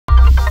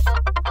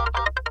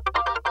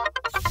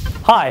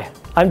Hi,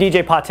 I'm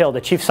DJ Patil, the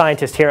Chief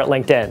Scientist here at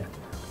LinkedIn.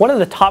 One of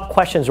the top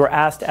questions we're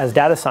asked as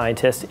data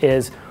scientists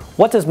is,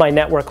 what does my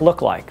network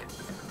look like?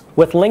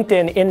 With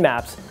LinkedIn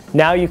InMaps,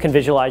 now you can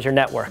visualize your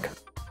network.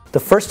 The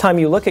first time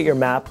you look at your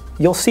map,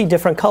 you'll see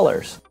different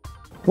colors.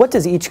 What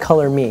does each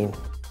color mean?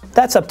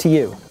 That's up to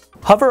you.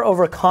 Hover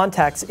over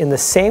contacts in the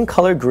same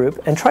color group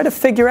and try to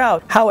figure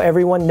out how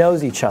everyone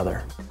knows each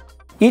other.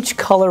 Each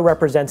color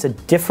represents a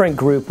different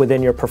group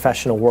within your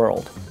professional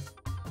world.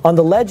 On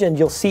the legend,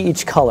 you'll see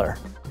each color.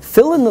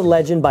 Fill in the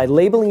legend by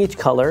labeling each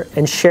color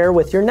and share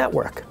with your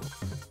network.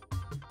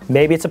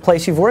 Maybe it's a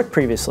place you've worked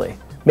previously.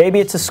 Maybe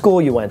it's a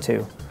school you went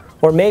to.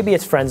 Or maybe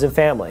it's friends and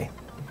family.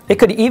 It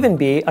could even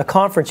be a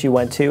conference you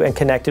went to and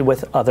connected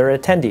with other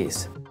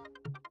attendees.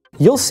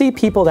 You'll see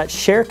people that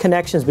share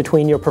connections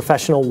between your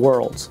professional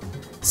worlds.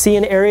 See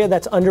an area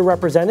that's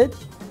underrepresented?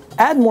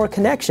 Add more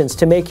connections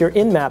to make your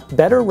InMap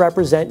better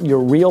represent your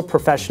real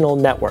professional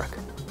network.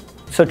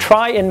 So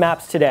try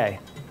InMaps today.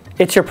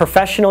 It's your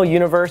professional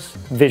universe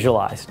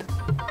visualized.